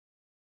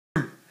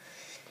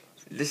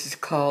This is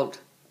called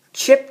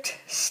Chipped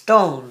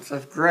Stones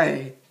of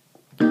Gray.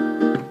 Ooh,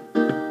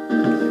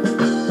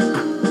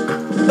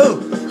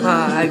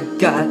 I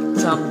got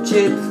some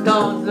chipped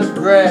stones of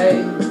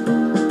gray.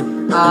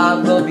 I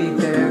will be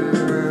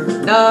there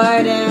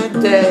night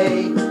and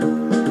day.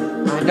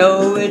 I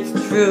know it's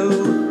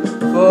true,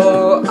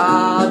 for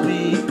I'll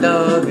be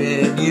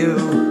loving you.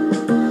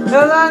 And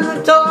when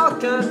I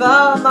talk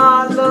about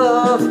my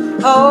love,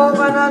 oh,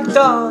 when I'm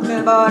talking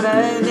about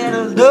a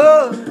little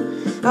love,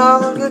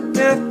 I'll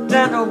get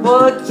down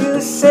what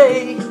you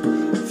say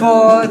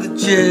for the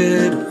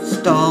chipped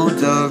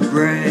stones of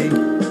gray.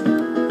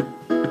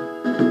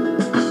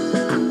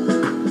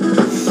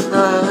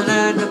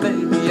 And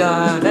baby,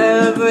 I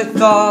never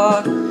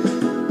thought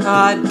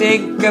I'd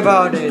think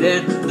about it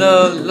in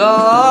the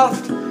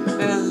loft.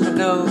 And I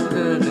know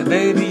that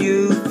baby,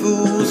 you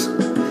fools,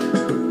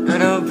 I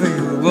know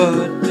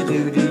what to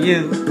do to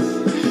you.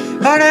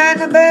 And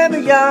then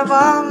baby, I'm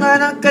on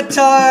a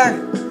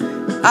guitar.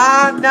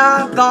 I'm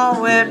not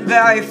going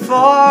very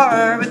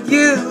far with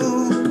you,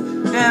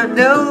 and I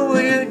know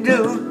what you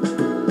do.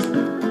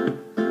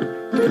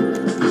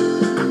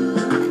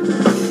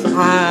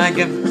 I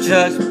am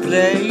just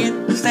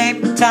playing the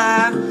same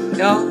time.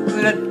 Don't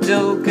be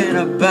joking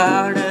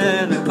about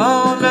it. I'm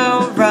all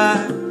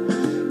alright,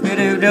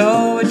 and I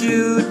know what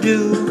you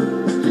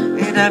do.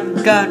 And I'm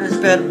gonna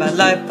spend my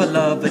life for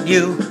loving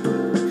you.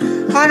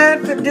 And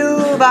if I do,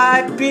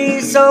 I'd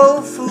be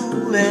so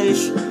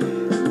foolish.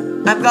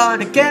 I'm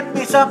gonna get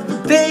me some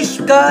fish,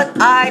 cause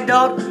I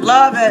don't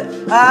love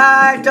it.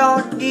 I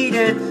don't need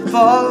it,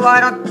 for I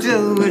don't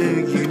do what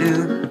you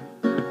do.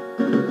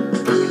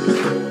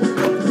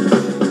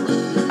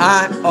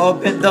 I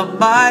open the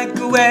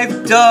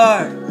microwave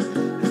door,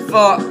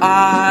 for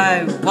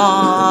I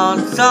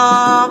want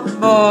some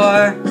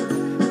more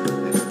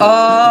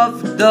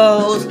of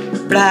those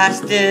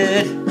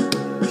blasted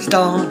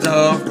stones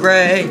of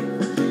gray.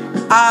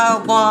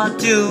 I want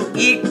to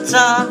eat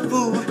some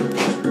food.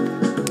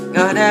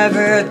 I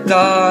never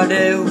thought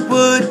it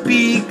would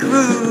be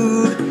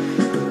crude.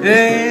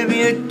 Maybe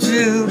you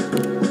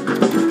do.